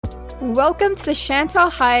Welcome to the Chantal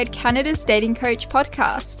Hyde Canada's Dating Coach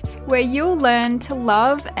podcast, where you'll learn to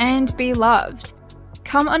love and be loved.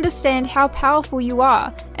 Come understand how powerful you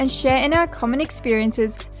are and share in our common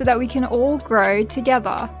experiences so that we can all grow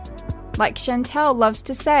together. Like Chantal loves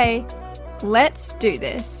to say, let's do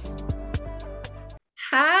this.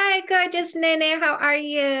 Hi, gorgeous Nene. How are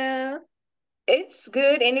you? It's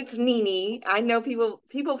good and it's Nene. I know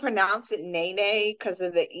people pronounce it Nene because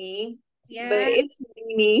of the E, but Yeah. it's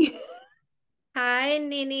Nene. Hi,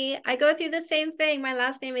 Nene. I go through the same thing. My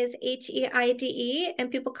last name is Heide, and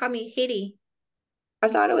people call me Hitty. I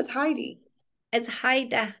thought it was Heidi. It's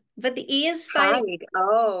Haida, but the E is silent. Hyde.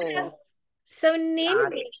 Oh, Yes. So,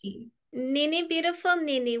 got it. Nini, beautiful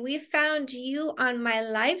Nini, we found you on my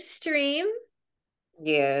live stream,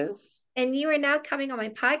 Yes. and you are now coming on my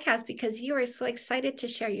podcast because you are so excited to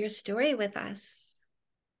share your story with us.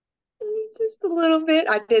 Just a little bit.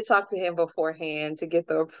 I did talk to him beforehand to get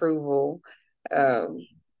the approval um,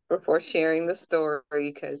 before sharing the story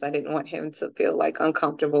because I didn't want him to feel like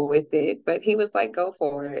uncomfortable with it. But he was like, go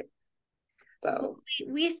for it. Well, So.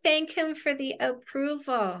 we thank him for the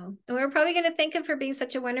approval. And we're probably going to thank him for being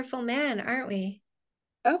such a wonderful man, aren't we?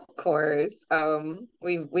 Of course.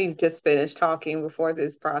 We've just finished talking before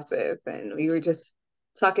this process, and we were just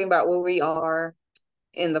talking about where we are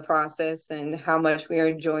in the process and how much we are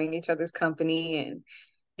enjoying each other's company and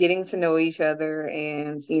getting to know each other.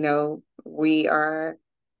 And, we are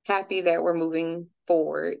happy that we're moving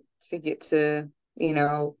forward to get to, you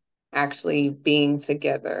know, actually being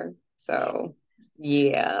together. Yeah. So,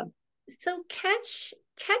 yeah. So catch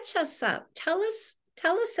us up. Tell us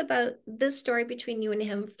about this story between you and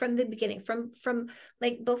him from the beginning, from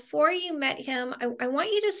like before you met him. I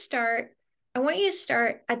want you to start. I want you to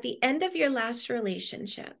start at the end of your last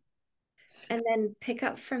relationship and then pick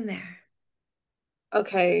up from there.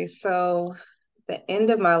 Okay, so the end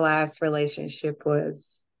of my last relationship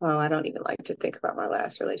was, well, I don't even like to think about my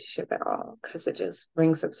last relationship at all because it just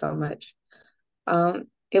brings up so much.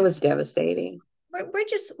 It was devastating. We're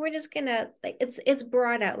just gonna like it's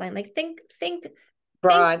broad outline. Like think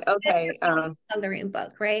Broad, okay. coloring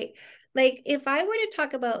book, right? Like if I were to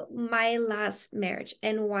talk about my last marriage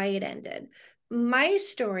and why it ended, my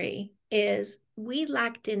story is we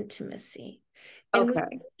lacked intimacy. And we Okay.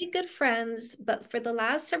 were really good friends, but for the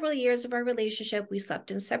last several years of our relationship, we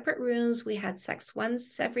slept in separate rooms. We had sex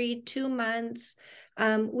once every 2 months.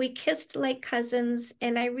 We kissed like cousins,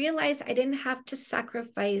 and I realized I didn't have to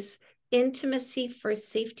sacrifice intimacy for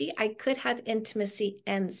safety. I could have intimacy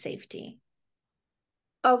and safety.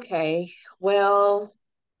 Okay. Well,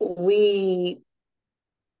 we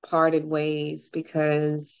parted ways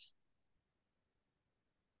because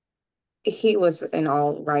he was an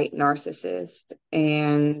all right narcissist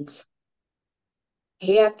and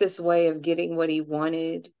he had this way of getting what he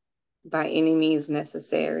wanted by any means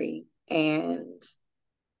necessary. And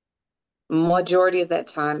majority of that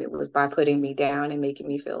time, it was by putting me down and making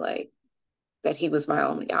me feel like that he was my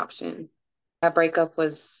only option. That breakup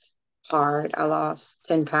was hard. I lost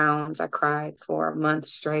 10 pounds. I cried for a month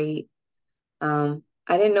straight. I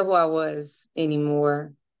didn't know who I was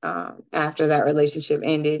anymore after that relationship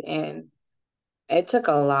ended. And it took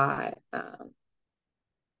a lot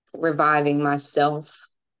reviving myself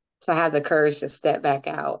to have the courage to step back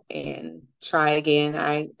out and try again.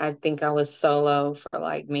 I think I was solo for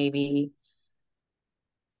like maybe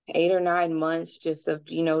 8 or 9 months just of,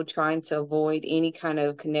 trying to avoid any kind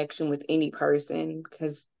of connection with any person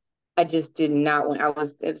because I just did not want,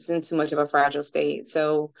 it was in too much of a fragile state.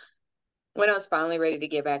 So when I was finally ready to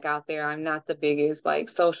get back out there, I'm not the biggest like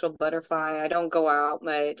social butterfly. I don't go out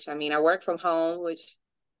much. I mean, I work from home, which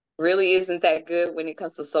really isn't that good when it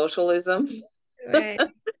comes to socialism. Right.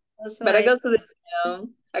 Also, But I go to the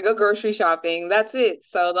gym, I go grocery shopping. That's it.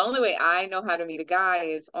 So the only way I know how to meet a guy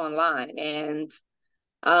is online. And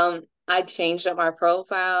I changed up my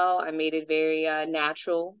profile. I made it very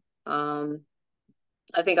natural. Um,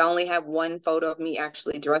 I think I only have one photo of me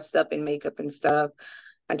actually dressed up in makeup and stuff.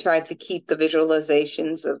 I tried to keep the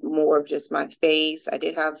visualizations of more of just my face. I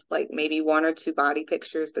did have like maybe one or two body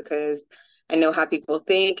pictures because I know how people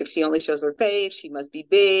think if she only shows her face, she must be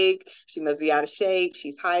big, she must be out of shape,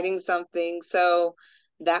 she's hiding something. So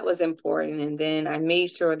that was important. And then I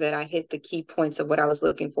made sure that I hit the key points of what I was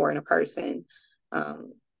looking for in a person.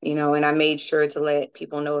 Um, and I made sure to let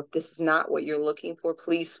people know if this is not what you're looking for,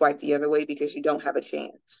 please swipe the other way because you don't have a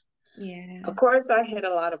chance. Of yeah. course, I hit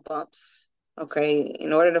a lot of bumps. Okay.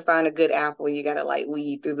 In order to find a good apple, you got to like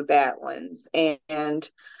weed through the bad ones. And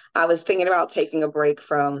I was thinking about taking a break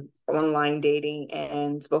from online dating.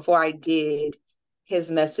 And before I did,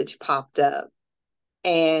 his message popped up.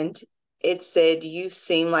 And it said, "You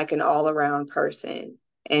seem like an all-around person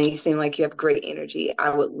and you seem like you have great energy. I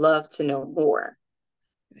would love to know more."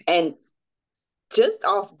 And just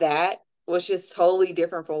off that was just totally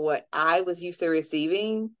different from what I was used to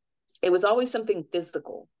receiving. It was always something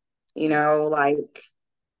physical, Right. like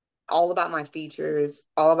all about my features,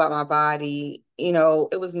 all about my body.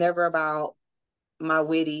 It was never about my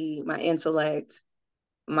witty, my intellect,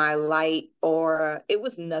 my light aura. It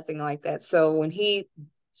was nothing like that. So when he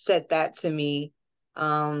said that to me,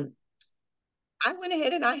 um, I went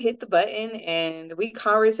ahead and I hit the button and we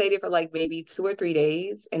conversated for like maybe 2 or 3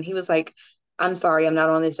 days. And he was like, "I'm sorry, I'm not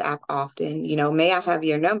on this app often. May I have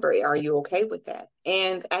your number? Are you okay with that?"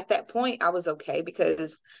 And at that point, I was okay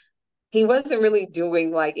because he wasn't really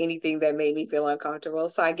doing like anything that made me feel uncomfortable.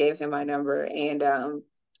 So I gave him my number and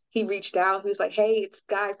he reached out. He was like, "Hey, it's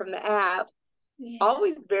Guy from the app." Yeah.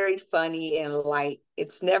 Always very funny and light.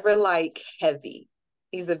 It's never like heavy.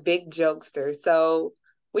 He's a big jokester. So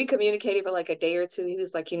we communicated for like a day or two. He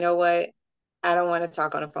was like, "You know what? I don't want to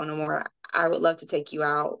talk on the phone no more. I would love to take you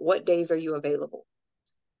out. What days are you available?"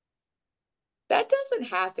 That doesn't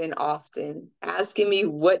happen often. Asking me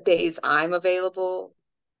what days I'm available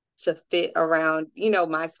to fit around,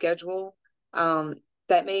 my schedule. Um,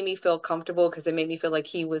 that made me feel comfortable because it made me feel like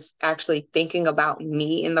he was actually thinking about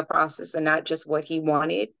me in the process and not just what he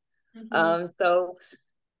wanted. Mm-hmm. So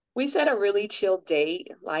we set a really chill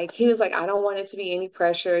date. Like he was like, "I don't want it to be any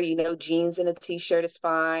pressure, jeans and a t-shirt is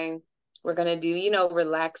fine. We're gonna do,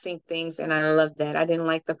 relaxing things." And I love that. I didn't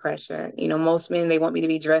like the pressure. Most men they want me to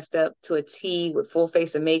be dressed up to a T with full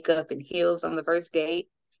face of makeup and heels on the first date.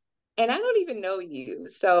 And I don't even know you.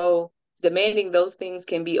 So demanding those things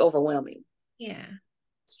can be overwhelming. Yeah.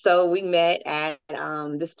 So we met at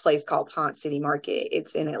this place called Ponce City Market.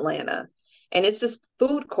 It's in Atlanta. And it's this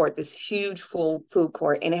food court, this huge full food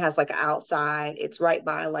court. And it has like an outside. It's right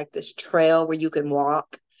by like this trail where you can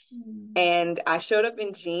walk. Mm. And I showed up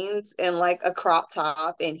in jeans and like a crop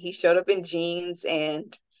top. And he showed up in jeans.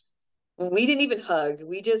 And we didn't even hug.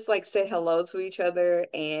 We just like said hello to each other.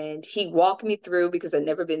 And he walked me through because I'd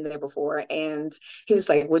never been there before. And he was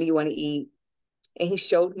like, "What do you want to eat?" And he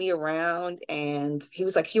showed me around and he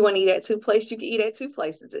was like, "If you want to eat at two places, you can eat at two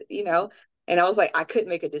places. And I was like, I couldn't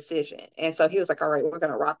make a decision. And so he was like, "All right, we're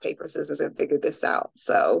going to rock, paper, scissors and figure this out."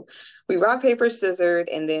 So we rock, paper, scissored,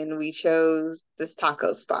 and then we chose this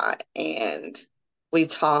taco spot and we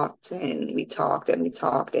talked and we talked and we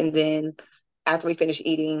talked. And then after we finished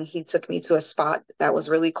eating, he took me to a spot that was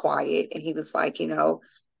really quiet. And he was like,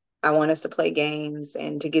 "I want us to play games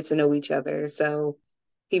and to get to know each other." So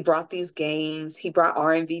he brought these games. He brought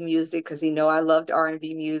R&B music because he know I loved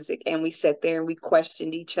R&B music. And we sat there and we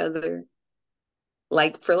questioned each other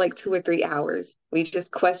like for like 2 or 3 hours. We just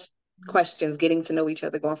questions, getting to know each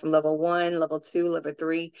other, going from level one, level two, level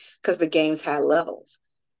three, because the games had levels.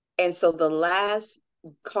 And so the last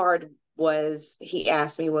card was he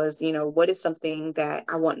asked me was, "What is something that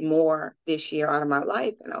I want more this year out of my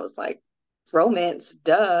life?" And I was like, "Romance,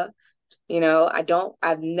 duh."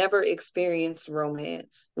 I've never experienced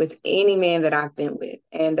romance with any man that I've been with.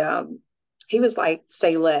 And he was like,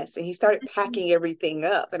 "Say less." And he started packing everything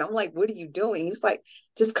up. And I'm like, "What are you doing?" He's like,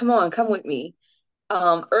 "Just come on, come with me."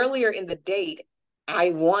 Earlier in the date, I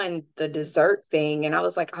won the dessert thing. And I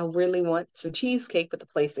was like, "I really want some cheesecake," but the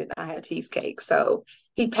place did not have cheesecake. So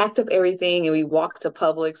he packed up everything and we walked to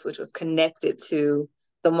Publix, which was connected to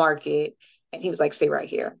the market. And he was like, "Stay right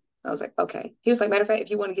here." I was like, "Okay." He was like, "Matter of fact,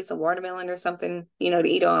 if you want to get some watermelon or something, to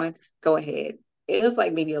eat on, go ahead." It was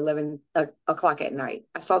like maybe 11 o'clock at night.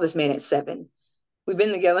 I saw this man at 7. We've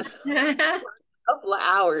been together a couple of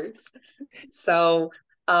hours. So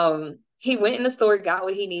he went in the store, got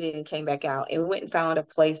what he needed, and came back out. And we went and found a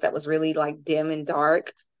place that was really like dim and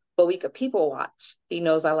dark, but we could people watch. He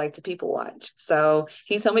knows I like to people watch. So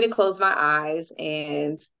he told me to close my eyes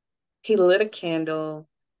and he lit a candle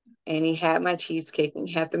and he had my cheesecake and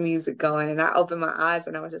he had the music going. And I opened my eyes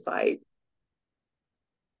and I was just like,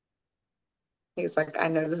 he's like, "I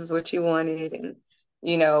know this is what you wanted." And,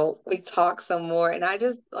 we talked some more. And I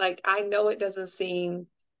just like, I know it doesn't seem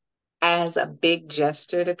as a big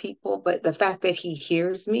gesture to people, but the fact that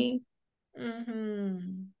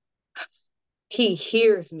Mm-hmm. he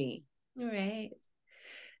hears me. Right.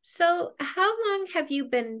 So, how long have you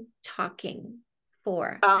been talking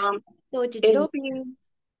for? Um, So, did you? it'll be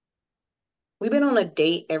we've been on a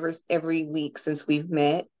date every week since we've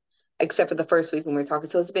met, except for the first week when we are talking.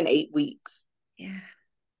 So it's been 8 weeks. Yeah,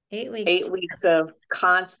 8 weeks. 8 weeks of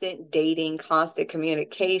constant dating, constant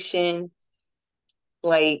communication.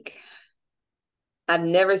 Like I've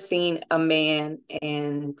never seen a man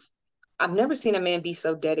and I've never seen a man be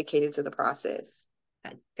so dedicated to the process.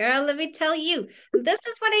 Girl, let me tell you, this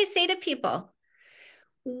is what I say to people.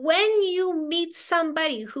 When you meet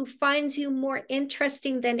somebody who finds you more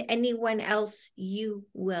interesting than anyone else, you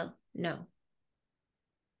will know.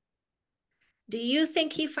 Do you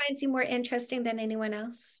think he finds you more interesting than anyone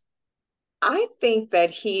else? I think that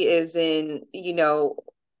he is in,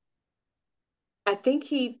 I think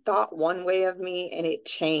he thought one way of me and it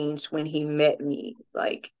changed when he met me.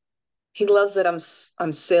 Like he loves that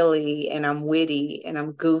I'm silly and I'm witty and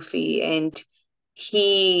I'm goofy, and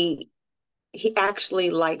he he actually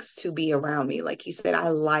likes to be around me. Like he said, I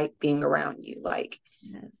like being around you. Like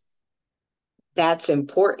Yes. that's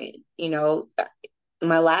important.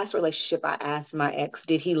 My last relationship, I asked my ex,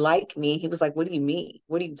 did he like me? He was like, what do you mean?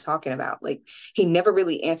 What are you talking about? Like he never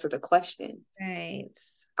really answered the question. Right.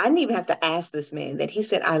 I didn't even have to ask this man that. He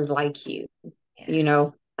said, I like you. Yeah.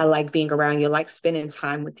 I like being around you. I like spending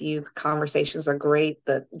time with you. The conversations are great.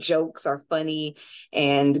 The jokes are funny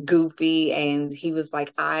and goofy. And he was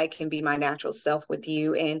like, I can be my natural self with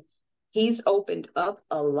you. And he's opened up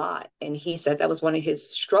a lot. And he said that was one of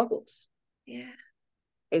his struggles, Yeah.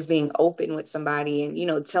 is being open with somebody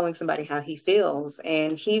and, telling somebody how he feels.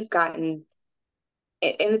 And he's gotten,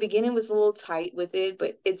 in the beginning was a little tight with it,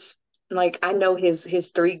 but it's like, I know his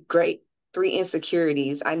three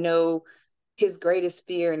insecurities. I know his greatest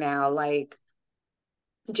fear now, like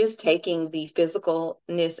just taking the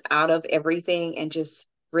physicalness out of everything and just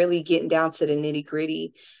really getting down to the nitty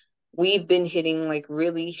gritty. We've been hitting like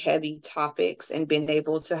really heavy topics and been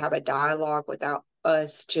able to have a dialogue without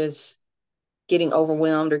us just getting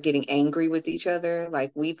overwhelmed or getting angry with each other.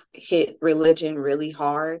 Like we've hit religion really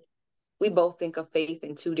hard. We both think of faith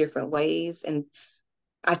in two different ways. And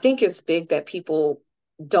I think it's big that people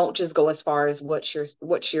don't just go as far as what's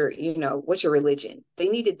your religion. They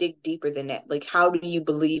need to dig deeper than that. Like, how do you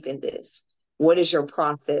believe in this? What is your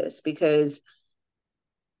process? Because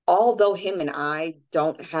although him and I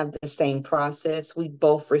don't have the same process, we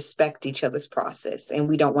both respect each other's process and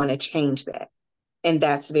we don't want to change that. And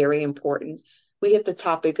that's very important. We hit the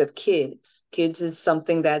topic of kids. Kids is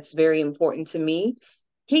something that's very important to me.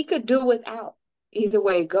 He could do without. Either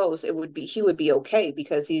way it goes, he would be okay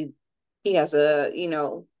because he has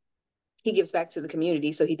he gives back to the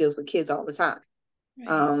community, so he deals with kids all the time. Right.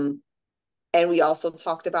 Um, and we also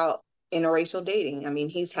talked about interracial dating. I mean,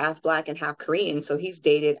 he's half Black and half Korean, so he's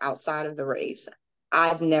dated outside of the race.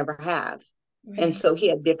 I've never have. And Right. so he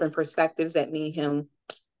had different perspectives that me and him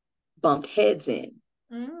bumped heads in.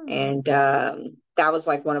 Mm. And that was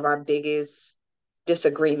like one of our biggest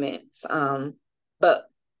disagreements. But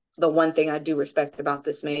the one thing I do respect about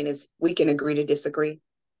this man is we can agree to disagree.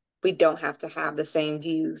 We don't have to have the same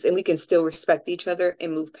views, and we can still respect each other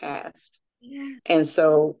and move past. And Yes.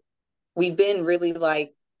 so we've been really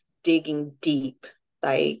like digging deep,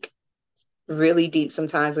 like really deep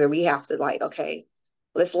sometimes, where we have to like, okay,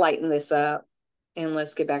 let's lighten this up and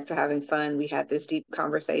let's get back to having fun. We had this deep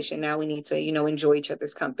conversation. Now we need to, enjoy each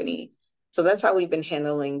other's company. So that's how we've been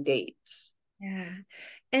handling dates. Yeah.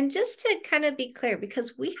 And just to kind of be clear,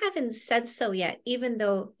 because we haven't said so yet, even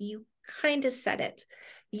though you kind of said it.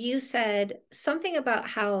 You said something about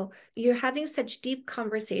how you're having such deep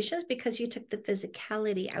conversations because you took the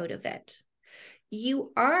physicality out of it.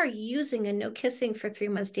 You are using a no kissing for 3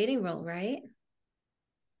 months dating rule, right?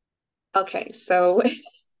 Okay, so Oh,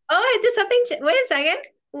 I did something. Wait a second.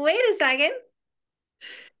 Wait a second.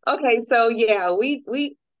 okay, so yeah,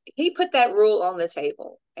 we he put that rule on the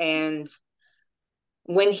table. And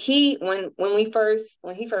when he first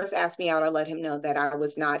asked me out, I let him know that I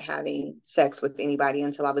was not having sex with anybody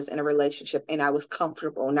until I was in a relationship and I was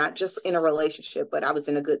comfortable, not just in a relationship, but I was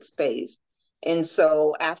in a good space. And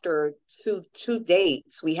so after two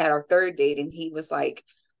dates, we had our third date, and he was like,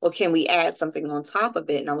 well, can we add something on top of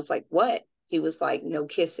it? And I was like, what? He was like, no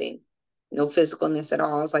kissing, no physicalness at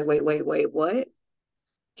all. I was like, wait, what?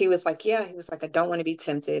 He was like, yeah, he was like, I don't want to be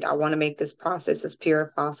tempted. I want to make this process as pure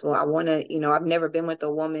as possible. I want to, I've never been with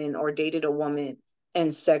a woman or dated a woman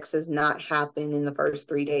and sex has not happened in the first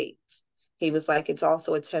 3 dates. He was like, it's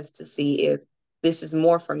also a test to see if this is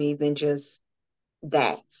more for me than just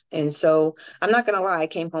that. And so I'm not going to lie, I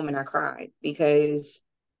came home and I cried because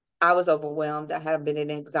I was overwhelmed. I had a bit of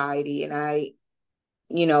anxiety, and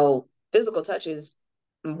physical touch is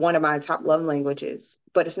one of my top love languages,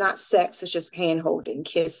 but it's not sex. It's just hand holding,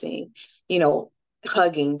 kissing, you know,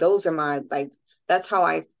 hugging. Those are my, like, that's how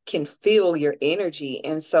I can feel your energy.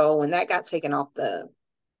 And so when that got taken off the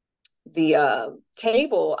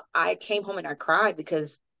table, I came home and I cried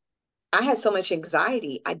because I had so much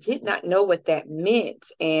anxiety. I did not know what that meant.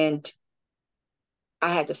 And I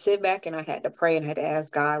had to sit back and I had to pray and had to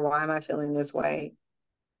ask God, why am I feeling this way?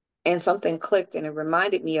 And something clicked and it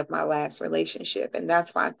reminded me of my last relationship. And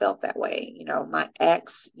that's why I felt that way. You know, my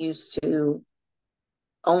ex used to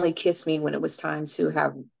only kiss me when it was time to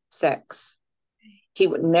have sex. He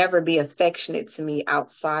would never be affectionate to me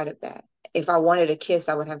outside of that. If I wanted a kiss,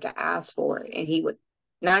 I would have to ask for it. And he would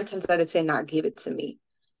 9 times out of 10 not give it to me.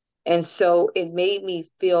 And so it made me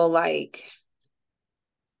feel like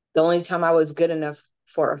the only time I was good enough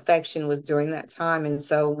for affection was during that time. And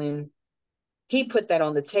so when he put that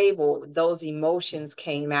on the table, those emotions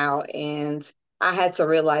came out, and I had to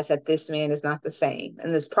realize that this man is not the same,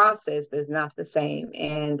 and this process is not the same.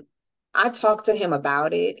 And I talked to him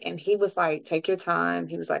about it, and he was like, "Take your time."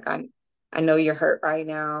 He was like, I know you're hurt right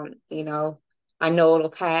now. You know, I know it'll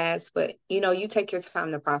pass, but you know, you take your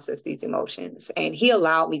time to process these emotions." And he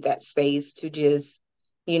allowed me that space to just,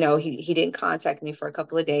 you know, he didn't contact me for a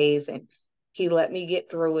couple of days, and he let me get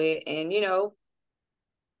through it. And you know,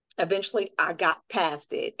 eventually I got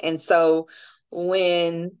past it. And so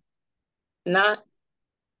when not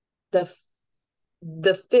the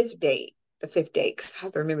the fifth date, because I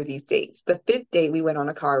have to remember these dates. The fifth date, we went on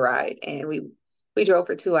a car ride, and we drove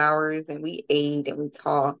for 2 hours, and we ate and we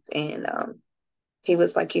talked. And he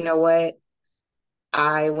was like, you know what?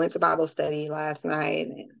 I went to Bible study last night,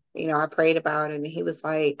 and you know, I prayed about it. And he was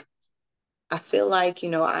like, I feel like, you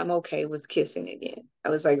know, I'm okay with kissing again. I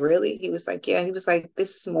was like, really? He was like, yeah. He was like,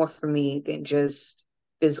 this is more for me than just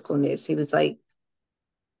physicalness. He was like,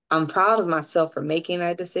 I'm proud of myself for making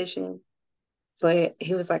that decision. But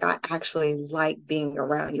he was like, I actually like being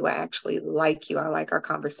around you. I actually like you. I like our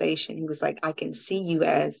conversation. He was like, I can see you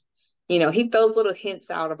as, you know, he throws little hints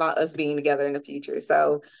out about us being together in the future.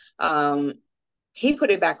 So um, he put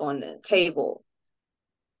it back on the table,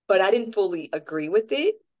 but I didn't fully agree with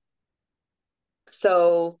it.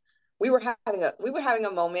 So we were having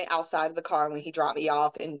a moment outside of the car when he dropped me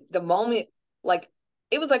off, and the moment, like,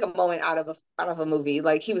 it was like a moment out of a movie.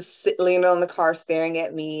 Like, he was leaning on the car staring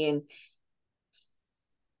at me,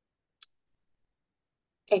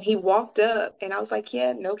 and he walked up, and I was like,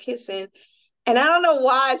 yeah, no kissing. And I don't know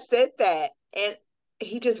why I said that. And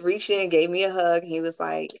he just reached in and gave me a hug. He was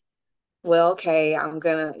like, well, okay, I'm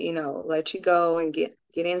gonna, you know, let you go and get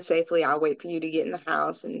in safely. I'll wait for you to get in the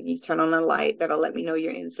house, and you turn on the light that'll let me know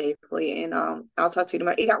you're in safely. And I'll talk to you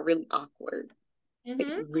tomorrow. It got really awkward. Like,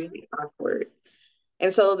 Mm-hmm. really awkward.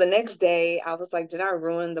 And so the next day I was like, did I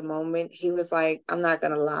ruin the moment? He was like, I'm not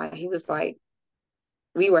gonna lie. He was like,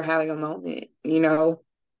 we were having a moment, you know,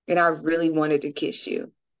 and I really wanted to kiss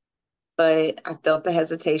you. But I felt the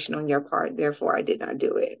hesitation on your part, therefore I did not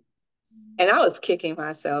do it. And I was kicking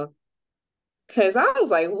myself because I was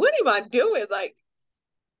like, what am I doing? Like,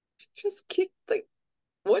 just kick, like,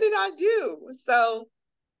 what did I do? So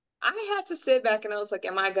I had to sit back and I was like,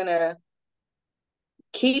 am I gonna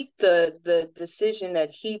keep the decision that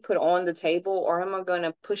he put on the table, or am I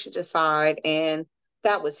gonna push it aside? And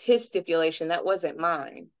that was his stipulation, that wasn't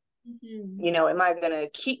mine. Mm-hmm. You know, am I gonna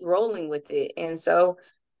keep rolling with it? And so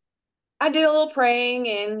I did a little praying,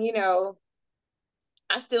 and you know,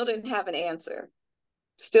 I still didn't have an answer.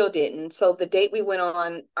 Still didn't. So the date we went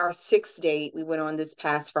on, our sixth date, we went on this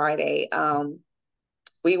past Friday.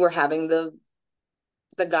 We were having the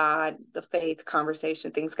God, the faith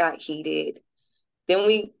conversation. Things got heated. Then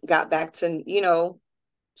we got back to, you know,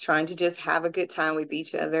 trying to just have a good time with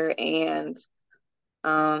each other. And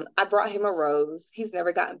I brought him a rose. He's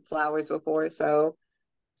never gotten flowers before, so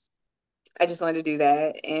I just wanted to do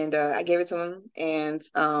that. And I gave it to him,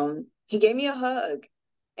 and he gave me a hug.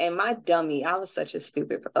 And my dummy, I was such a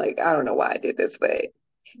stupid, like, I don't know why I did this, but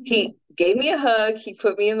he gave me a hug. He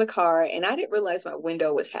put me in the car, and I didn't realize my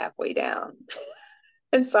window was halfway down.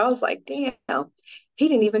 And so I was like, damn, he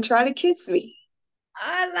didn't even try to kiss me.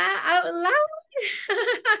 I laugh out I loud.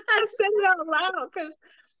 said it out loud because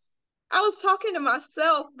I was talking to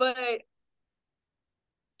myself, but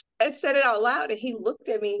I said it out loud, and he looked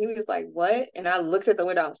at me. He was like, what? And I looked at the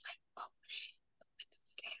window. I was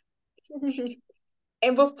like, oh.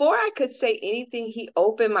 And before I could say anything, he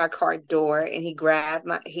opened my car door, and he grabbed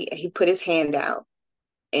he put his hand out,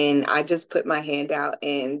 and I just put my hand out,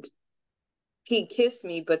 and he kissed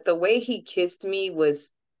me. But the way he kissed me was,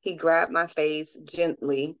 he grabbed my face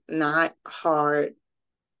gently, not hard.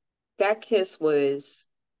 That kiss was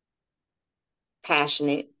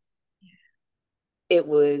passionate. It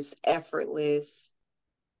was effortless.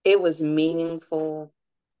 It was meaningful.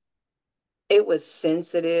 It was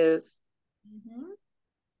sensitive. Mm-hmm.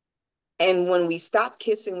 And when we stopped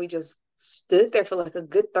kissing, we just stood there for like a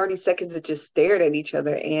good 30 seconds and just stared at each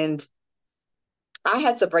other. And I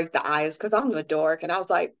had to break the ice because I'm a dork. And I was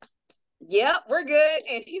like, yep, we're good.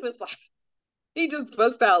 And he was like, he just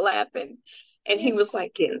burst out laughing. And he was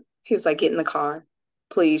like, He was like, get in the car.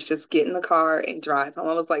 Please just get in the car and drive home.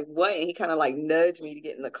 I was like, what? And he kind of like nudged me to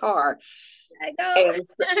get in the car. I go. And,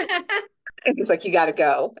 and he's like, you got to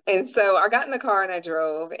go. And so I got in the car and I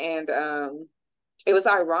drove. And it was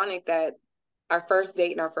ironic that our first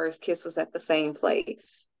date and our first kiss was at the same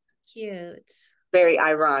place. Cute. Very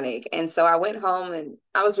ironic. And so I went home and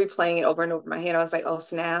I was replaying it over and over in my head. I was like, oh,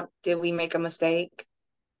 snap. Did we make a mistake?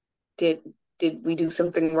 Did did we do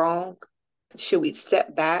something wrong? Should we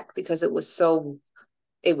step back because it was so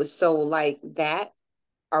like that?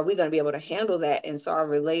 Are we going to be able to handle that? And so I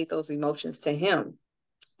relayed those emotions to him.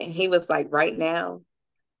 And he was like, right now,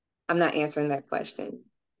 I'm not answering that question.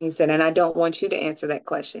 He said, and I don't want you to answer that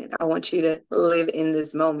question. I want you to live in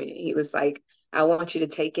this moment. He was like, I want you to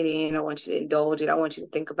take it in. I want you to indulge it. I want you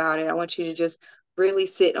to think about it. I want you to just really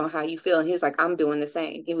sit on how you feel. And he was like, I'm doing the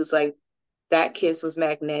same. He was like, that kiss was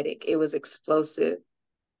magnetic. It was explosive.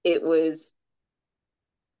 It was,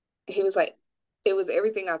 he was like, it was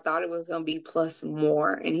everything I thought it was going to be plus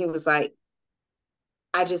more. And he was like,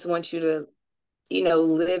 I just want you to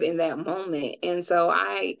live in that moment. And so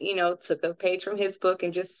I, took a page from his book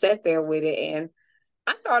and just sat there with it. And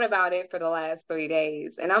I thought about it for the last 3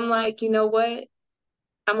 days. And I'm like, you know what?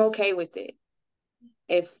 I'm okay with it.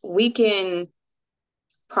 If we can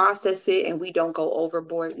process it and we don't go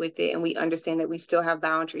overboard with it and we understand that we still have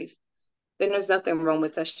boundaries, then there's nothing wrong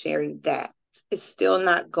with us sharing that. It's still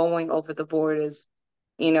not going over the board as,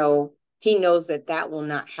 he knows that that will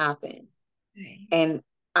not happen. Right. And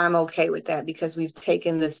I'm okay with that because we've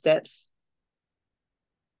taken the steps.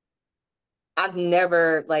 I've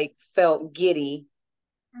never like felt giddy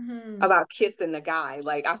about kissing the guy.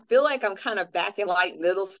 Like I feel like I'm kind of back in like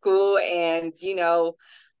middle school and,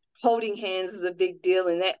 holding hands is a big deal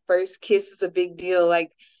and that first kiss is a big deal.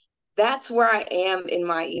 Like that's where I am in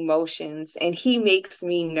my emotions and he makes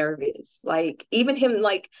me nervous. Like even him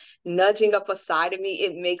like nudging up a side of me,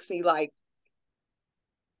 it makes me like,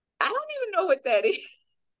 I don't even know what that is.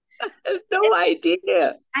 I have no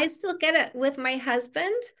idea. I still get it with my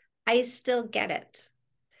husband. I still get it.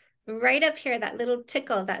 Right up here, that little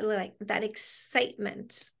tickle, that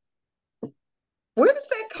excitement. Where does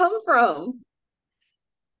that come from?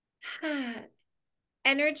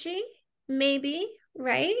 Energy, maybe,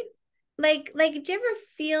 right? Like, do you ever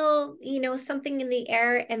feel, something in the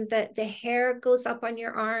air and the hair goes up on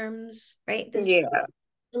your arms, right? This Yeah.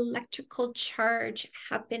 electrical charge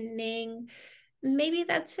happening. Maybe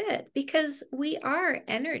that's it because we are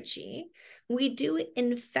energy. We do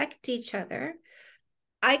infect each other.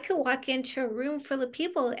 I could walk into a room full of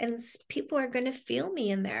people and people are going to feel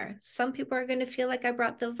me in there. Some people are going to feel like I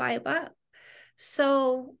brought the vibe up.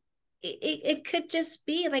 So it could just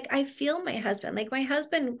be like I feel my husband, like my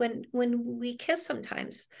husband when we kiss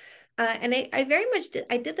sometimes. And I very much did.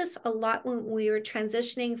 I did this a lot when we were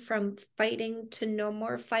transitioning from fighting to no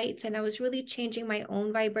more fights. And I was really changing my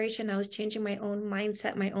own vibration. I was changing my own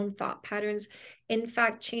mindset, my own thought patterns. In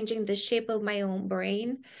fact, changing the shape of my own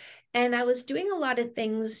brain. And I was doing a lot of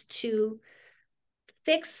things to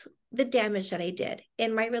fix the damage that I did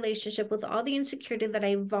in my relationship with all the insecurity that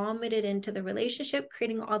I vomited into the relationship,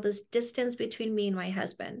 creating all this distance between me and my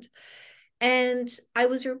husband. And I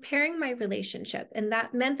was repairing my relationship. And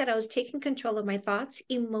that meant that I was taking control of my thoughts,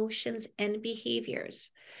 emotions, and behaviors.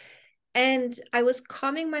 And I was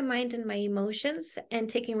calming my mind and my emotions and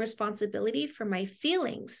taking responsibility for my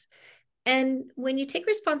feelings. And when you take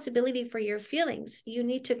responsibility for your feelings, you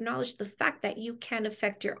need to acknowledge the fact that you can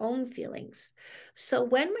affect your own feelings. So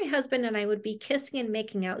when my husband and I would be kissing and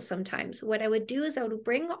making out sometimes, what I would do is I would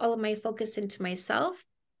bring all of my focus into myself,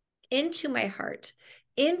 into my heart,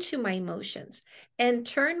 into my emotions, and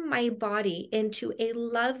turn my body into a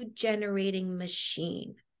love-generating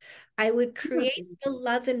machine. I would create the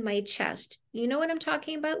love in my chest. You know what I'm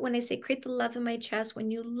talking about when I say create the love in my chest?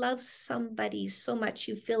 When you love somebody so much,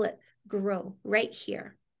 you feel it grow right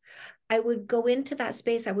here. I would go into that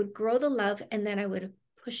space. I would grow the love and then I would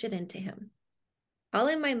push it into him, all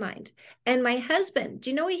in my mind. And my husband, do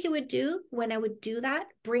you know what he would do when I would do that?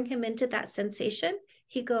 Bring him into that sensation.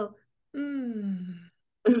 He'd go,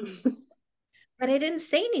 But I didn't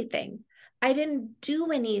say anything. I didn't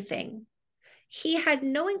do anything. He had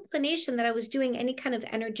no inclination that I was doing any kind of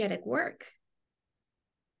energetic work,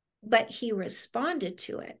 but he responded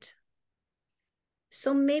to it.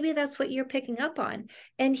 So maybe that's what you're picking up on.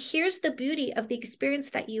 And here's the beauty of the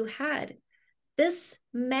experience that you had. This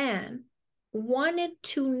man wanted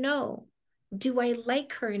to know, do I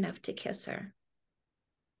like her enough to kiss her?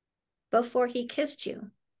 Before he kissed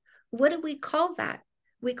you. What do we call that?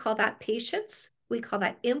 We call that patience. We call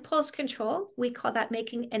that impulse control. We call that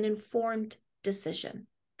making an informed decision.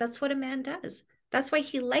 That's what a man does. That's why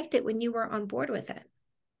he liked it when you were on board with it.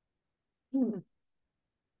 Hmm.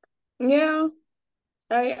 Yeah,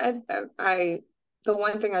 the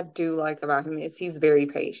one thing I do like about him is he's very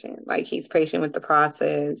patient. Like he's patient with the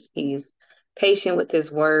process. He's patient with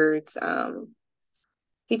his words.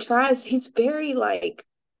 He's very like,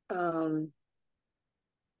 um,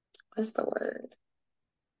 what's the word?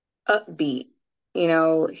 Upbeat.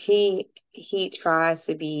 He tries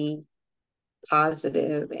to be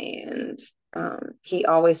positive and he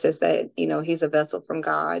always says that, he's a vessel from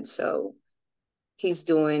God. So he's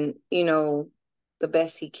doing, the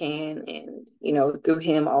best he can and, through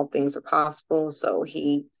him all things are possible. So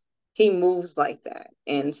he moves like that.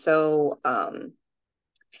 And so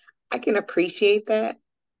I can appreciate that.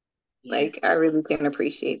 Yeah, Like I really can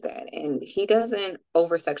appreciate that. And he doesn't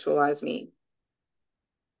over sexualize me.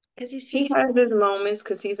 because he He sees, has his moments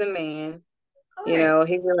because he's a man. of course.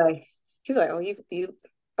 He's like, oh, you,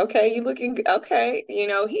 okay, you looking good. Okay.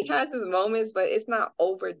 He has his moments, but it's not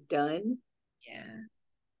overdone. Yeah.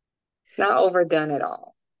 It's not overdone at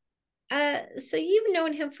all. So you've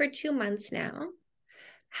known him for 2 months now.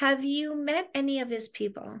 Have you met any of his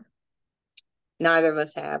people? Neither of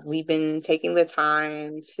us have. We've been taking the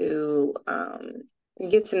time to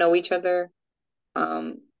get to know each other.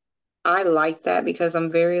 Um, I like that because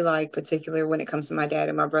I'm very like particular when it comes to my dad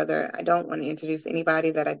and my brother. I don't want to introduce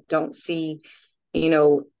anybody that I don't see, you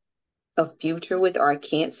know, a future with or I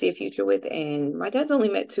can't see a future with. And my dad's only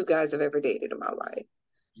met two guys I've ever dated in my life.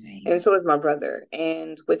 Right. And so is my brother.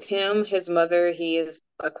 And with him, his mother, he is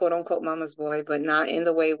a quote unquote mama's boy, but not in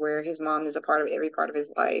the way where his mom is a part of every part of his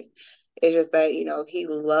life. It's just that, he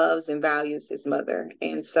loves and values his mother.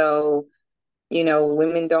 And so,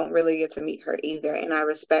 women don't really get to meet her either. And I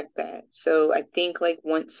respect that. So I think like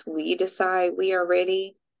once we decide we are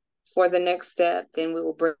ready for the next step, then we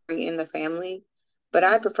will bring in the family. But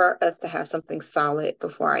I prefer us to have something solid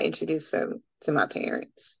before I introduce them to my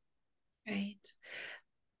parents. Right.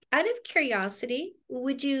 Out of curiosity,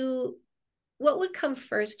 what would come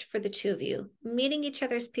first for the two of you? Meeting each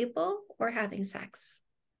other's people or having sex?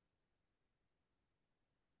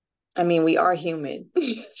 I mean, we are human.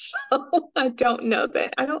 So I don't know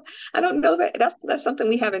that. I don't know that that's something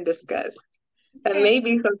we haven't discussed. That Okay. may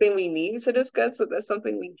be something we need to discuss, but that's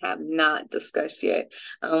something we have not discussed yet.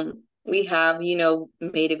 We have,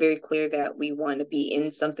 made it very clear that we want to be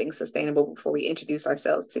in something sustainable before we introduce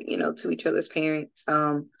ourselves to each other's parents.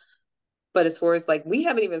 But as far as like we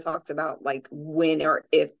haven't even talked about like when or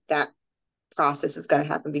if that process is going to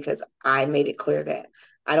happen because I made it clear that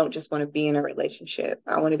I don't just want to be in a relationship.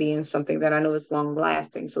 I want to be in something that I know is long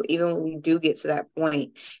lasting. So even when we do get to that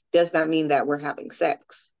point, does not mean that we're having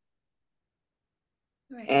sex.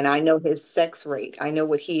 Right. And I know his sex rate. I know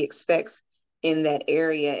what he expects in that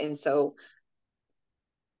area. And so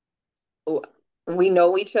we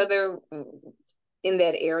know each other in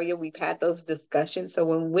that area. We've had those discussions. So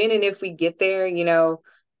when and if we get there,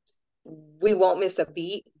 we won't miss a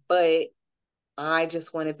beat. But I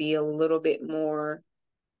just want to be a little bit more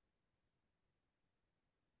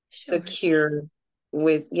Sure. secure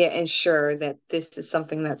with, yeah, ensure that this is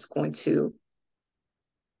something that's going to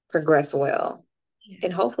progress well. Yeah.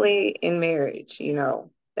 And hopefully in marriage,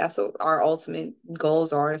 that's what our ultimate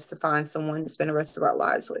goals are is to find someone to spend the rest of our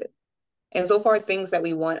lives with. And so far, things that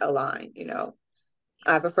we want align.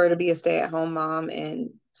 I prefer to be a stay-at-home mom and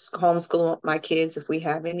homeschool my kids if we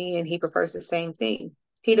have any, and he prefers the same thing.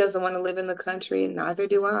 He doesn't want to live in the country, and neither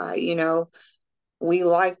do I. We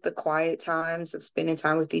like the quiet times of spending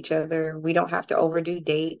time with each other. We don't have to overdo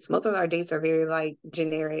dates. Most of our dates are very like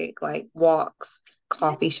generic, like walks, Yeah.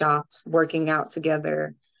 coffee shops, working out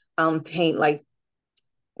together, paint. Like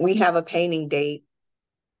we have a painting date.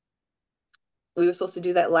 We were supposed to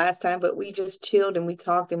do that last time, but we just chilled and we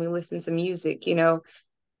talked and we listened to music.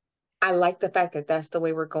 I like the fact that that's the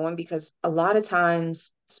way we're going because a lot of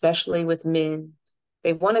times, especially with men,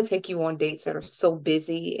 they want to take you on dates that are so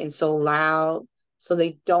busy and so loud, so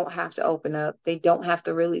they don't have to open up. They don't have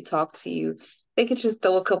to really talk to you. They could just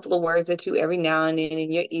throw a couple of words at you every now and then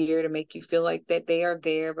in your ear to make you feel like that they are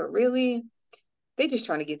there, but really, they just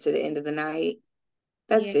trying to get to the end of the night.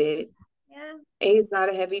 Yeah. That's it. Yeah. A's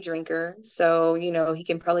not a heavy drinker, so he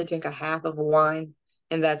can probably drink a half of a wine,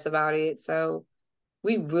 and that's about it. So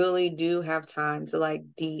we really do have time to like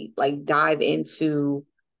dive into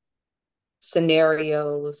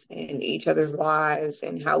scenarios in each other's lives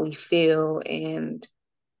and how we feel. And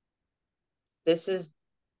this is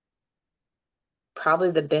probably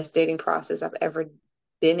the best dating process I've ever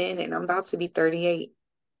been in. And I'm about to be 38.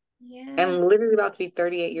 Yeah. I'm literally about to be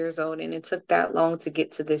 38 years old. And it took that long to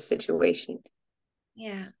get to this situation.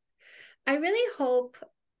 Yeah. I really hope,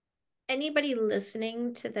 anybody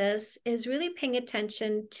listening to this is really paying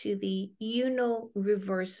attention to the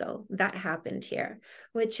reversal that happened here,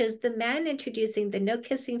 which is the man introducing the no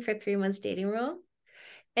kissing for 3 months dating rule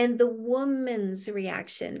and the woman's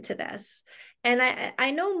reaction to this. And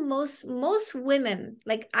I know most women,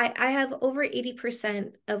 like I have over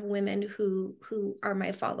 80% of women who are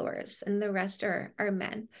my followers, and the rest are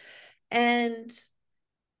men. And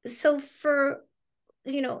so for,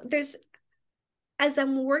 there's, as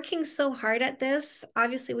I'm working so hard at this,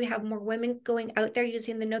 obviously we have more women going out there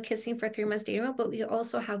using the no kissing for 3 months dating rule, but we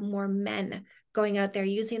also have more men going out there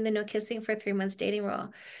using the no kissing for 3 months dating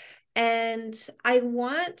rule. And I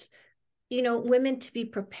want, women to be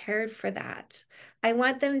prepared for that. I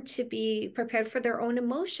want them to be prepared for their own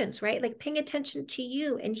emotions, right? Like paying attention to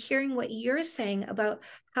you and hearing what you're saying about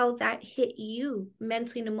how that hit you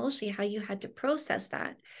mentally and emotionally, how you had to process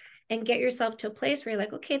that, and get yourself to a place where you're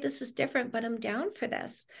like, okay, this is different, but I'm down for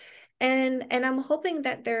this. And I'm hoping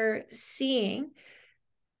that they're seeing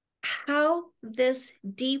how this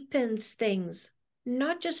deepens things,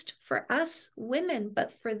 not just for us women,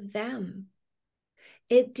 but for them.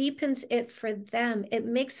 It deepens it for them. It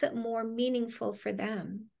makes it more meaningful for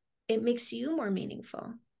them. It makes you more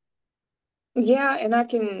meaningful. Yeah, and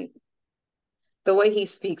the way he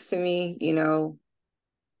speaks to me,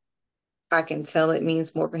 I can tell it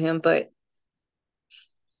means more for him, but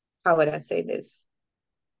how would I say this?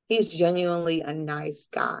 He's genuinely a nice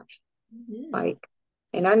guy. Mm-hmm. Like,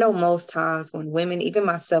 and I know most times when women, even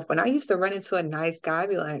myself, when I used to run into a nice guy, I'd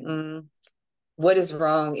be like, what is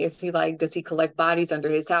wrong? Is he like, does he collect bodies under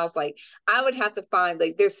his house? Like, I would have to find,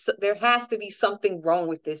 like, there has to be something wrong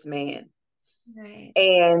with this man. Right.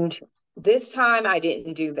 And this time I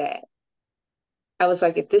didn't do that. I was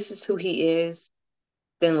like, if this is who he is,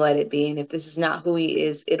 then let it be. And if this is not who he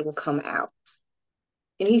is, it will come out.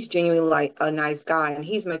 And he's genuinely like a nice guy. And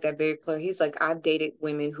he's made that very clear. He's like, I've dated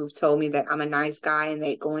women who've told me that I'm a nice guy and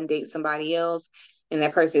they go and date somebody else. And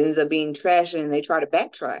that person ends up being trash and they try to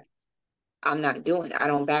backtrack. I'm not doing it. I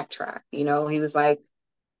don't backtrack. He was like,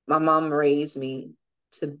 my mom raised me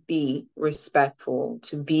to be respectful,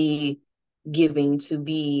 to be giving, to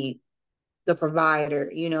be the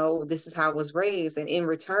provider. This is how I was raised. And in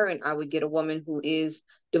return, I would get a woman who is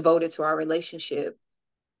devoted to our relationship,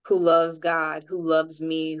 who loves God, who loves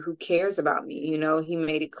me, who cares about me. He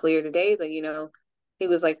made it clear today that, he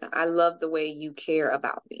was like, I love the way you care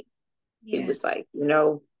about me. Yeah. He was like,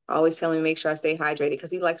 always telling me make sure I stay hydrated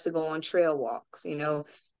because he likes to go on trail walks,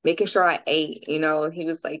 making sure I ate, he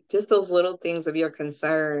was like, just those little things of your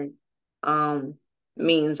concern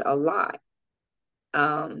means a lot.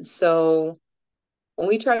 So when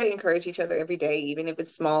we try to encourage each other every day, even if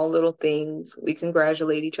it's small little things, we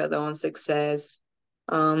congratulate each other on success.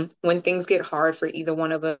 When things get hard for either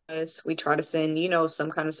one of us, we try to send,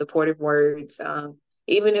 some kind of supportive words.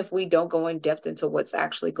 Even if we don't go in depth into what's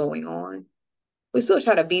actually going on, we still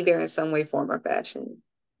try to be there in some way, form, or fashion.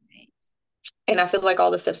 Right. And I feel like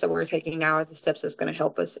all the steps that we're taking now are the steps that's going to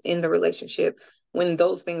help us in the relationship when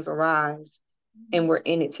those things arise and we're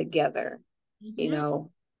in it together,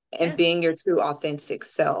 and being your true authentic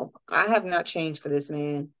self. I have not changed for this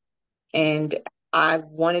man. And I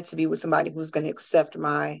wanted to be with somebody who's going to accept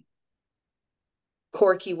my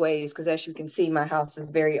quirky ways, because as you can see, my house is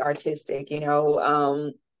very artistic.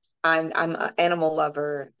 I'm an animal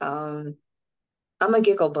lover. I'm a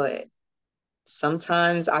giggle butt.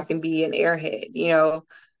 Sometimes I can be an airhead.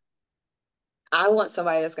 I want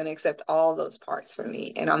somebody that's going to accept all those parts from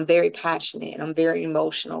me. And I'm very passionate. I'm a very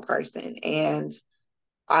emotional person. And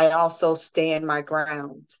I also stand my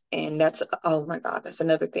ground. And that's, oh my God, that's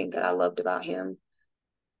another thing that I loved about him.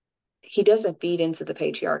 He doesn't feed into the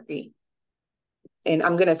patriarchy. And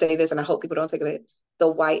I'm going to say this, and I hope people don't take it, the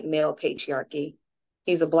white male patriarchy.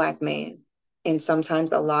 He's a Black man. And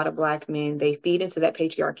sometimes a lot of Black men, they feed into that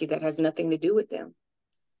patriarchy that has nothing to do with them.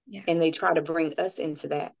 Yeah. And they try to bring us into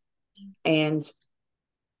that. And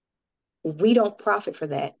we don't profit for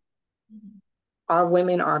that. Mm-hmm. Our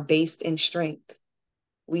women are based in strength.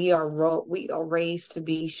 We are raised to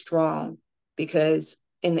be strong, because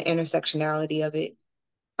in the intersectionality of it,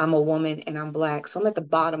 I'm a woman and I'm Black. So I'm at the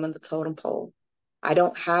bottom of the totem pole. I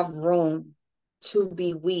don't have room to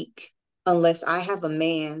be weak unless I have a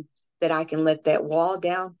man that I can let that wall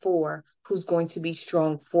down for, who's going to be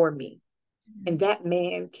strong for me. Mm-hmm. And that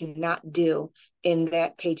man cannot deal in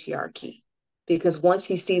that patriarchy, because once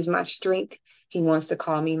he sees my strength, he wants to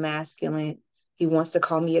call me masculine. He wants to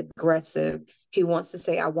call me aggressive. He wants to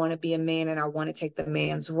say, I want to be a man and I want to take the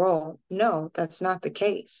man's role. No, that's not the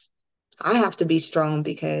case. I have to be strong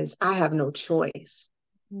because I have no choice.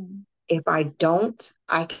 Mm-hmm. if I don't,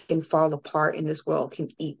 I can fall apart and this world can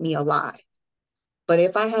eat me alive. But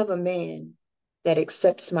if I have a man that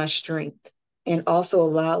accepts my strength and also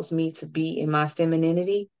allows me to be in my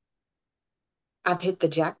femininity, I've hit the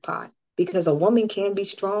jackpot because a woman can be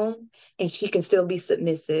strong and she can still be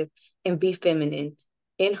submissive and be feminine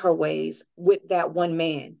in her ways with that one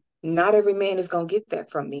man. Not every man is going to get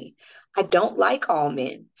that from me. I don't like all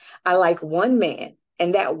men. I like one man,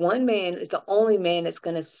 and that one man is the only man that's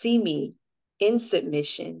going to see me in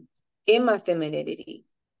submission, in my femininity,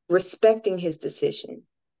 respecting his decision.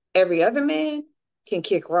 Every other man can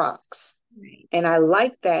kick rocks. Right. And I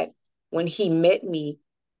like that when he met me,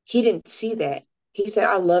 he didn't see that. He said,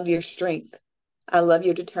 I love your strength. I love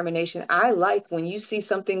your determination. I like when you see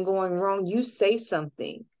something going wrong, you say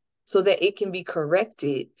something so that it can be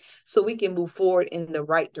corrected, so we can move forward in the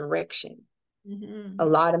right direction. Mm-hmm. A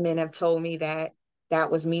lot of men have told me that that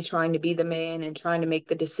was me trying to be the man and trying to make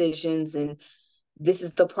the decisions. And this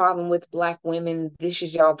is the problem with Black women. This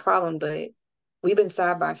is y'all problem. But we've been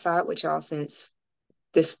side by side with y'all since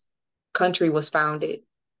this country was founded.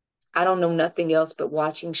 I don't know nothing else but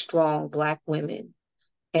watching strong Black women.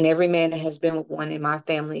 And every man that has been with one in my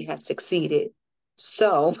family has succeeded.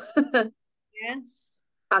 So Yes.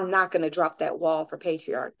 I'm not going to drop that wall for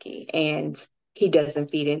patriarchy. And he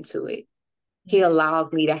doesn't feed into it. He Yeah.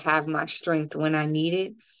 allows me to have my strength when I need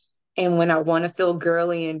it. And when I want to feel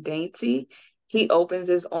girly and dainty, he opens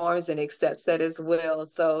his arms and accepts that as well.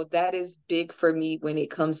 So that is big for me when it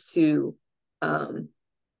comes to um,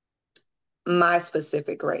 my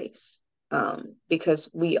specific race, because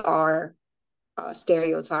we are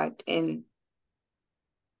stereotyped and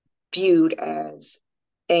viewed as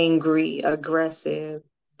angry, aggressive,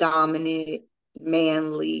 dominant,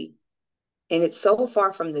 manly. And it's so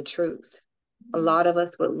far from the truth. A Mm-hmm. lot of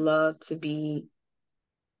us would love to be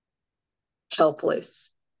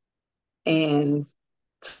helpless and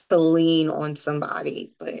to lean on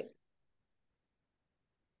somebody. But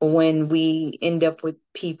when we end up with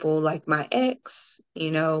people like my ex,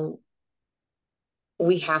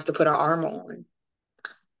 we have to put our armor on.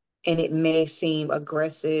 And it may seem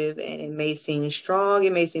aggressive and it may seem strong,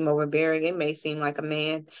 it may seem overbearing, it may seem like a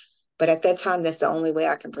man. But at that time, that's the only way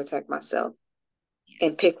I can protect myself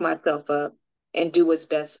and pick myself up and do what's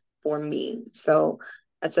best for me. So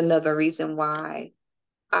that's another reason why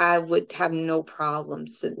I would have no problem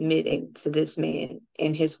submitting to this man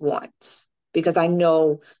and his wants, because I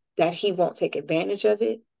know that he won't take advantage of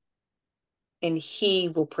it and he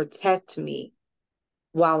will protect me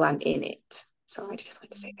while I'm in it. So I just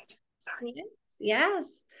want to say that. Sorry. Yes.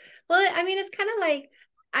 Yes. Well, I mean, it's kind of like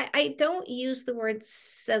I don't use the word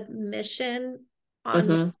submission on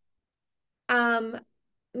Mm-hmm. um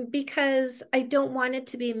because I don't want it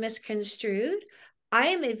to be misconstrued. I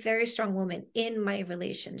am a very strong woman in my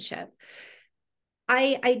relationship.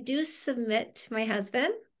 I do submit to my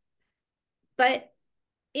husband, but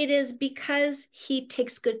it is because he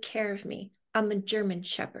takes good care of me. I'm a German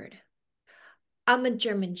Shepherd. I'm a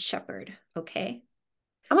German Shepherd, okay?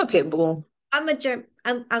 I'm a pit bull. I'm a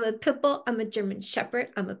pit bull, I'm a German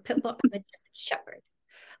Shepherd, I'm a pit bull, I'm a German Shepherd.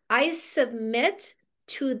 I submit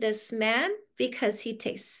to this man because he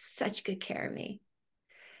takes such good care of me.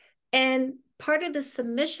 And part of the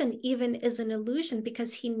submission even is an illusion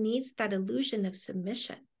because he needs that illusion of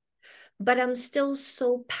submission. But I'm still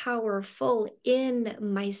so powerful in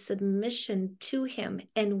my submission to him.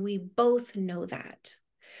 And we both know that.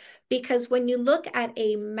 Because when you look at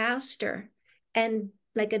a master and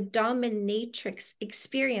like a dominatrix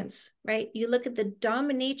experience, right? You look at the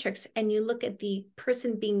dominatrix and you look at the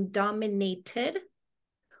person being dominated,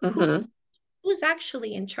 Mm-hmm. who's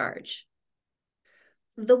actually in charge?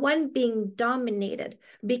 The one being dominated,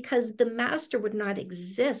 because the master would not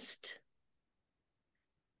exist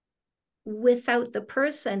without the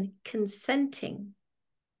person consenting,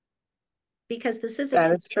 because this is a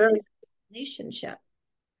That is true. relationship.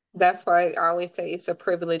 That's why I always say it's a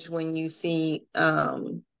privilege when you see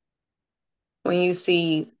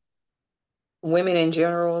women in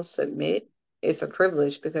general submit. It's a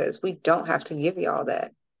privilege because we don't have to give you all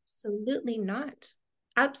that. Absolutely not.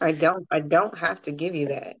 I don't have to give you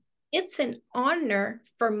that. It's an honor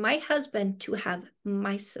for my husband to have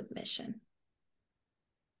my submission.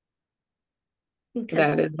 Because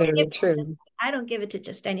That is very true. I don't give it to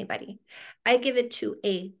just anybody. I give it to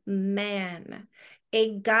a man.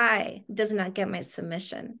 A guy does not get my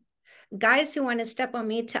submission. Guys who want to step on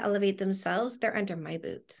me to elevate themselves, they're under my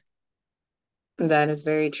boots. That is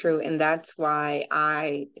very true. And that's why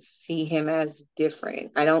I see him as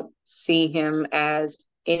different. I don't see him as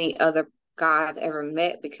any other guy I've ever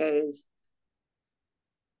met because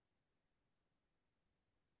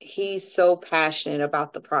he's so passionate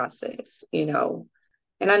about the process, you know.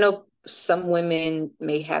 And I know some women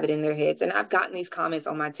may have it in their heads, and I've gotten these comments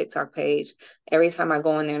on my TikTok page every time I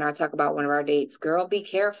go in there and I talk about one of our dates. Girl, be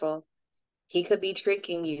careful. He could be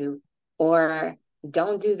tricking you, or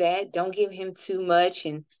don't do that. Don't give him too much.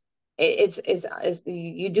 And it's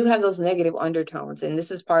you do have those negative undertones, and this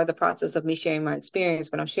is part of the process of me sharing my experience.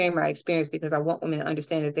 But I'm sharing my experience because I want women to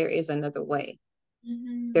understand that there is another way.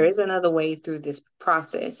 There is another way through this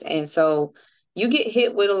process. And so you get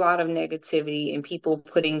hit with a lot of negativity and people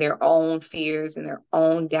putting their own fears and their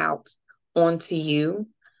own doubts onto you.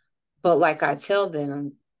 But like I tell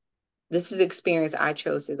them, this is the experience I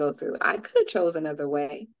chose to go through. I could have chose another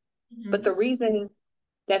way. But the reason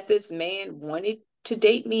that this man wanted to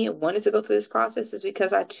date me and wanted to go through this process is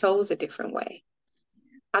because I chose a different way.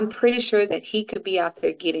 I'm pretty sure that he could be out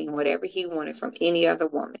there getting whatever he wanted from any other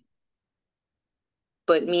woman.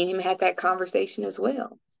 But me and him had that conversation as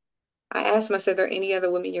well. I asked him, I said, are there any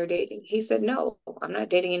other women you're dating? He said, no, I'm not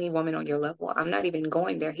dating any woman on your level. I'm not even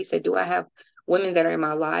going there. He said, do I have women that are in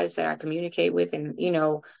my lives that I communicate with and, you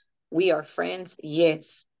know, we are friends?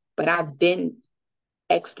 Yes, but I've been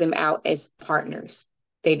X them out as partners.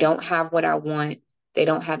 They don't have what I want. They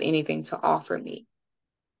don't have anything to offer me.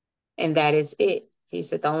 And that is it. He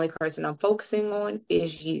said, the only person I'm focusing on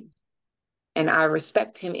is you. And I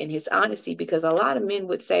respect him in his honesty because a lot of men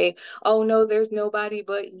would say, oh, no, there's nobody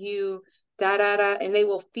but you, da, da, da. And they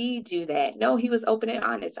will feed you that. No, he was open and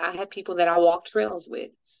honest. I have people that I walk trails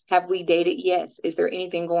with. Have we dated? Yes. Is there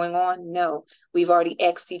anything going on? No. We've already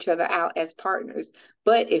X'd each other out as partners.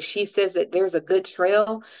 But if she says that there's a good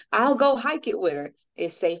trail, I'll go hike it with her.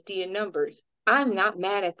 It's safety in numbers. I'm not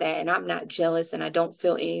mad at that. And I'm not jealous and I don't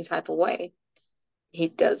feel any type of way. He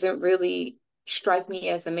doesn't really strike me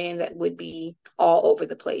as a man that would be all over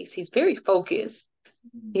the place. He's very focused.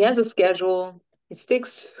 He has a schedule. He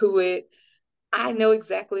sticks to it. I know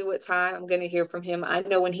exactly what time I'm going to hear from him. I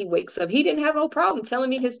know when he wakes up. He didn't have no problem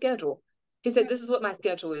telling me his schedule. He said, this is what my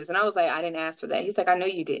schedule is. And I was like, I didn't ask for that. He's like, I know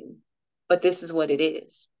you didn't, but this is what it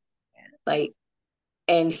is. Like,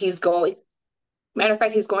 and he's going, matter of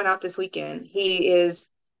fact, he's going out this weekend.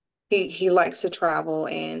 He likes to travel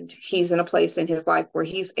and he's in a place in his life where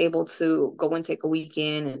he's able to go and take a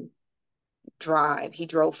weekend and drive. He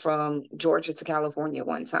drove from Georgia to California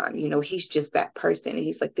one time. You know, he's just that person. And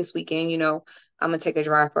he's like, this weekend, you know, I'm going to take a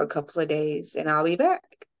drive for a couple of days and I'll be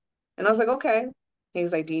back. And I was like, okay. He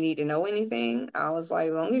was like, do you need to know anything? I was like,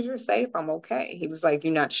 as long as you're safe, I'm okay. He was like,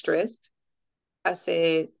 you're not stressed? I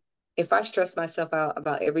said, if I stress myself out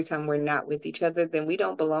about every time we're not with each other, then we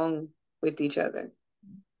don't belong with each other.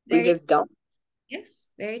 We just don't. Yes,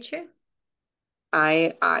 very true.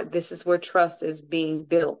 This is where trust is being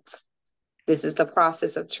built. This is the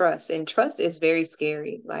process of trust. And trust is very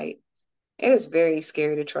scary. Like, it is very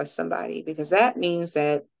scary to trust somebody because that means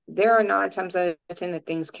that there are 9 times out of 10 that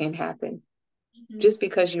things can happen just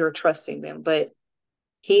because you're trusting them. But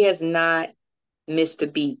he has not missed a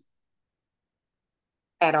beat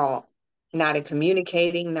at all. Not in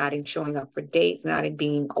communicating, not in showing up for dates, not in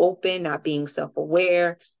being open, not being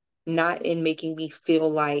self-aware, not in making me feel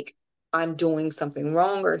like I'm doing something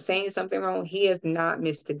wrong or saying something wrong. He has not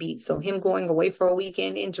missed a beat. So him going away for a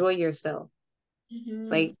weekend, enjoy yourself.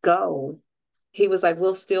 Like, go. He was like,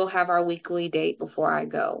 we'll still have our weekly date before I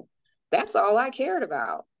go. That's all I cared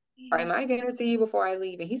about. Am I going to see you before I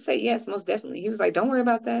leave? And he said, yes, most definitely. He was like, don't worry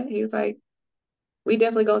about that. He was like, we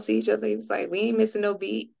definitely gonna see each other. He was like, we ain't missing no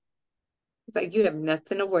beat. He's like, you have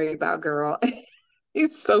nothing to worry about, girl.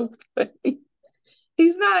 He's so funny.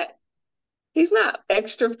 He's not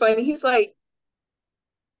extra funny. He's like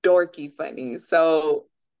dorky funny. So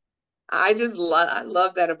I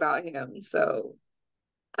love that about him. So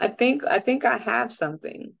I think I have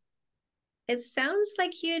something. It sounds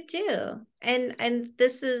like you do. And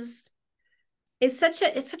this is it's such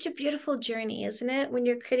a beautiful journey, isn't it? When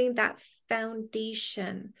you're creating that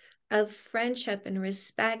foundation of friendship and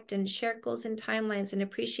respect and shared goals and timelines and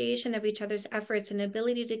appreciation of each other's efforts and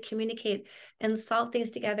ability to communicate and solve things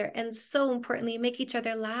together. And so importantly, make each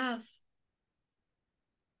other laugh.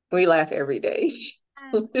 We laugh every day.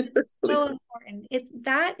 Yes, it's so important.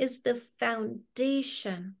 That is the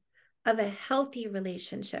foundation of a healthy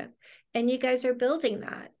relationship. And you guys are building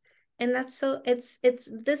that. And that's so this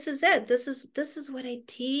is it. This is what I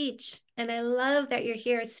teach. And I love that you're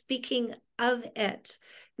here speaking of it,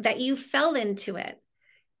 that you fell into it.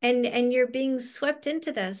 And you're being swept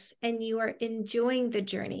into this and you are enjoying the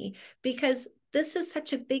journey because this is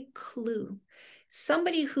such a big clue.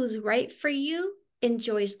 Somebody who's right for you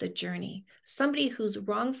enjoys the journey. Somebody who's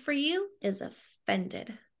wrong for you is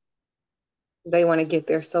offended. They want to get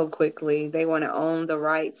there so quickly. They want to own the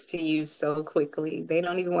rights to you so quickly. They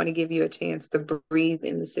don't even want to give you a chance to breathe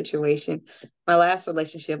in the situation. My last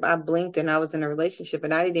relationship, I blinked and I was in a relationship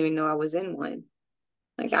and I didn't even know I was in one.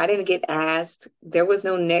 Like I didn't get asked. There was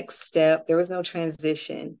no next step. There was no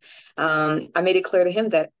transition. I made it clear to him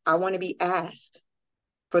that I want to be asked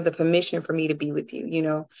for the permission for me to be with you. You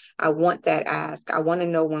know, I want that ask. I want to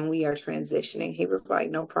know when we are transitioning. He was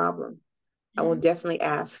like, no problem. I will Mhm. definitely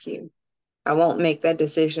ask you. I won't make that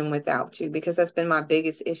decision without you because that's been my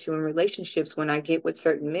biggest issue in relationships. When I get with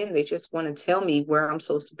certain men, they just want to tell me where I'm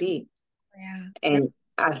supposed to be. Yeah. That's And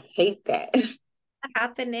I hate that.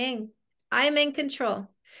 happening. I'm in control.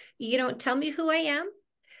 You don't tell me who I am.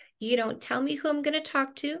 You don't tell me who I'm going to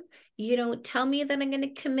talk to. You don't tell me that I'm going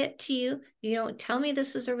to commit to you. You don't tell me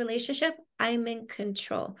this is a relationship. I'm in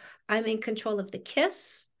control. I'm in control of the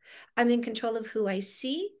kiss. I'm in control of who I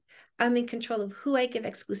see. I'm in control of who I give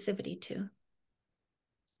exclusivity to.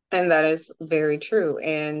 And that is very true.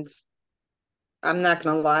 And I'm not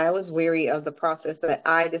gonna lie, I was weary of the process that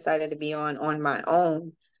I decided to be on my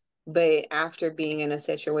own. But after being in a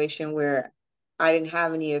situation where I didn't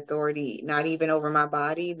have any authority, not even over my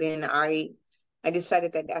body, then I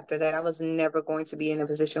decided that after that I was never going to be in a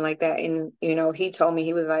position like that. And you know, he told me,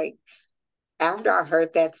 he was like, after I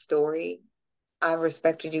heard that story, I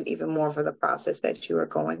respected you even more for the process that you were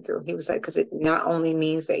going through. He was like, because it not only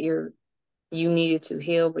means that you needed to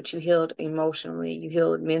heal, but you healed emotionally, you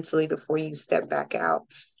healed mentally before you step back out.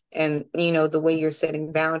 And, you know, the way you're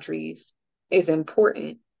setting boundaries is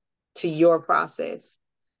important to your process.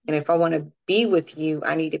 And if I want to be with you,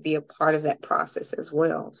 I need to be a part of that process as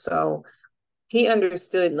well. So he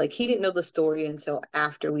understood, like, he didn't know the story until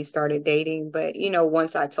after we started dating. But, you know,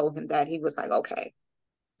 once I told him that, he was like, okay,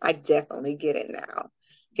 I definitely get it now.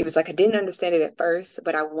 He was like, I didn't understand it at first,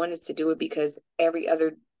 but I wanted to do it because every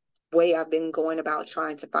other way I've been going about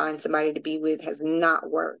trying to find somebody to be with has not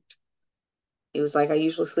worked. He was like, I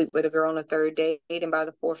usually sleep with a girl on the third date, and by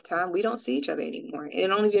the fourth time, we don't see each other anymore.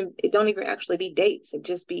 And it don't even actually be dates. It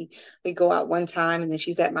just be we go out one time, and then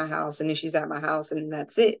she's at my house, and then she's at my house, and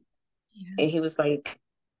that's it. Yeah. And he was like,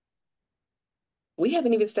 we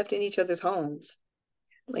haven't even stepped in each other's homes.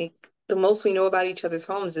 Like the most we know about each other's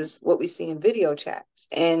homes is what we see in video chats.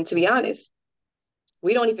 And to be honest,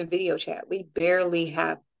 we don't even video chat. We barely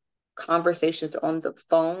have conversations on the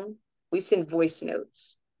phone. We send voice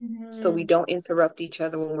notes so we Mhm. don't interrupt each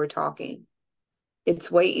other when we're talking.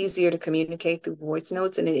 It's way easier to communicate through voice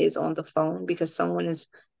notes than it is on the phone because someone is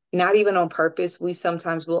not even on purpose. We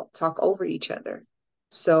sometimes will talk over each other.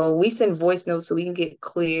 So we send voice notes so we can get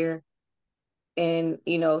clear and,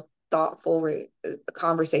 you know, thoughtful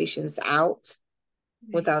conversations out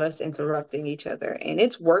Right. without us interrupting each other. And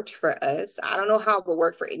it's worked for us. I don't know how it will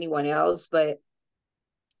work for anyone else, but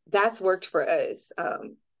that's worked for us.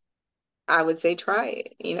 I would say try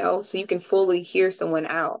it, you know, so you can fully hear someone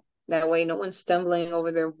out. That way, no one's stumbling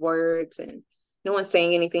over their words and no one's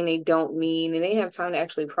saying anything they don't mean, and they have time to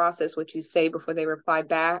actually process what you say before they reply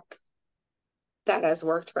back. That has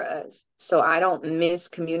worked for us. So I don't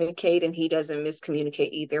miscommunicate, and he doesn't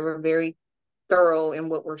miscommunicate either. We're very thorough in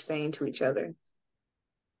what we're saying to each other.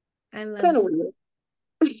 I love Kind of that.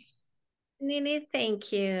 weird. Nene,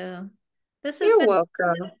 thank you. This has You're been an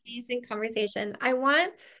welcome. amazing conversation. I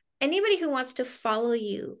want anybody who wants to follow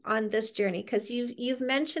you on this journey, because you've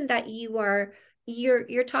mentioned that you're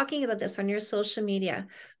talking about this on your social media.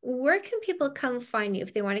 Where can people come find you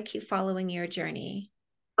if they want to keep following your journey?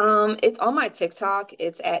 It's on my TikTok.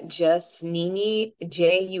 It's at Just Nene,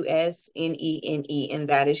 Jusnene, and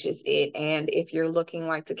that is just it. And if you're looking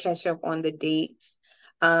like to catch up on the dates,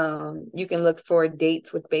 you can look for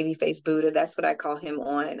Dates with Babyface Buddha. That's what I call him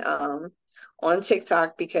on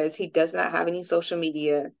TikTok because he does not have any social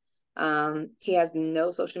media. He has no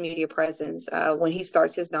social media presence. When he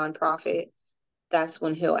starts his nonprofit, that's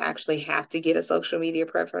when he'll actually have to get a social media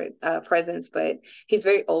presence. But he's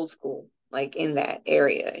very old school, like in that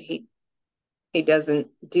area. He doesn't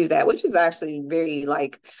do that, which is actually very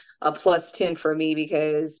like a plus 10 for me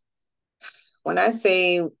because when I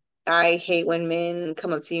say I hate when men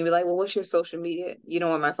come up to you and be like, well, what's your social media? You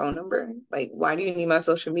don't want my phone number? Like, why do you need my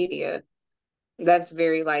social media? That's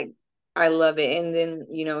very like I love it. And then,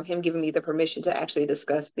 you know, him giving me the permission to actually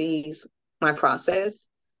discuss my process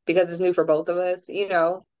because it's new for both of us, you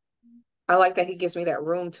know. I like that he gives me that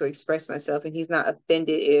room to express myself and he's not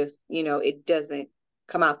offended if, you know, it doesn't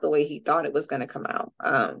come out the way he thought it was going to come out.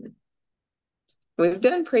 We've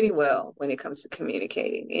done pretty well when it comes to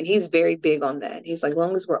communicating. And he's very big on that. He's like,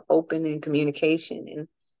 long as we're open in communication and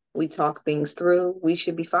we talk things through, we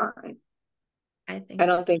should be fine. I think I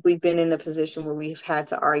so. don't think we've been in a position where we've had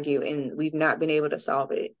to argue and we've not been able to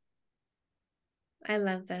solve it. I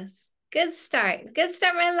love this. Good start. Good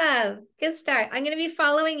start, my love. Good start. I'm going to be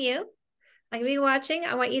following you. I'm going to be watching.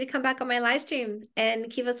 I want you to come back on my live stream and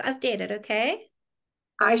keep us updated, okay?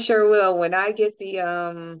 I sure will. When I get the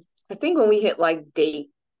I think when we hit like date,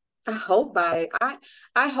 I hope by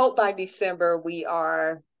December we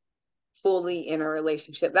are fully in a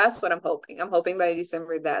relationship. That's what I'm hoping. I'm hoping by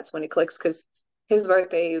December that's when it clicks, because his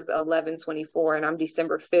birthday is 11/24 and I'm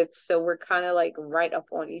December 5th. So we're kind of like right up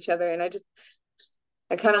on each other. And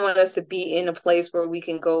I kind of want us to be in a place where we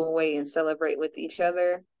can go away and celebrate with each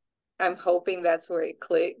other. I'm hoping that's where it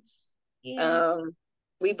clicks. Yeah. Um,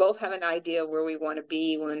 we both have an idea of where we want to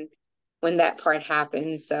be when that part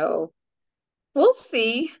happens. So we'll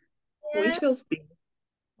see. We Yeah. shall see.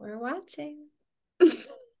 We're watching.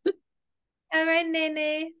 All right,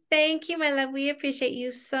 Nene. Thank you, my love. We appreciate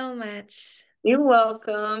you so much. You're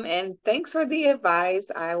welcome. And thanks for the advice.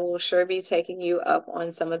 I will sure be taking you up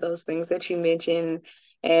on some of those things that you mentioned.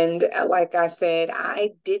 And like I said,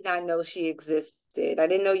 I did not know she existed. I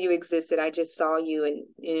didn't know you existed. I just saw you, and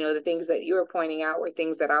the things that you were pointing out were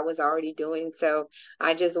things that I was already doing. So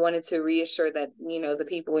I just wanted to reassure that, the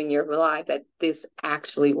people in your life, that this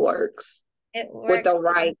actually works It with works.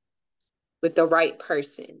 the right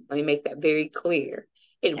person. Let me make that very clear.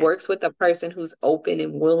 It Yes. works with a person who's open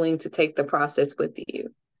and willing to take the process with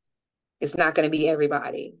you. It's not going to be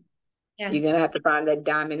everybody. You're going Yes. to have to find that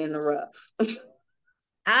diamond in the rough.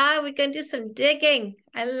 We're going to do some digging.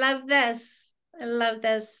 I love this. I love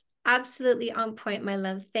this. Absolutely on point, my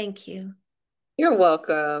love. Thank you. You're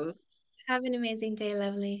welcome. Have an amazing day,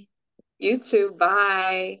 lovely. You too.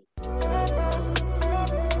 Bye.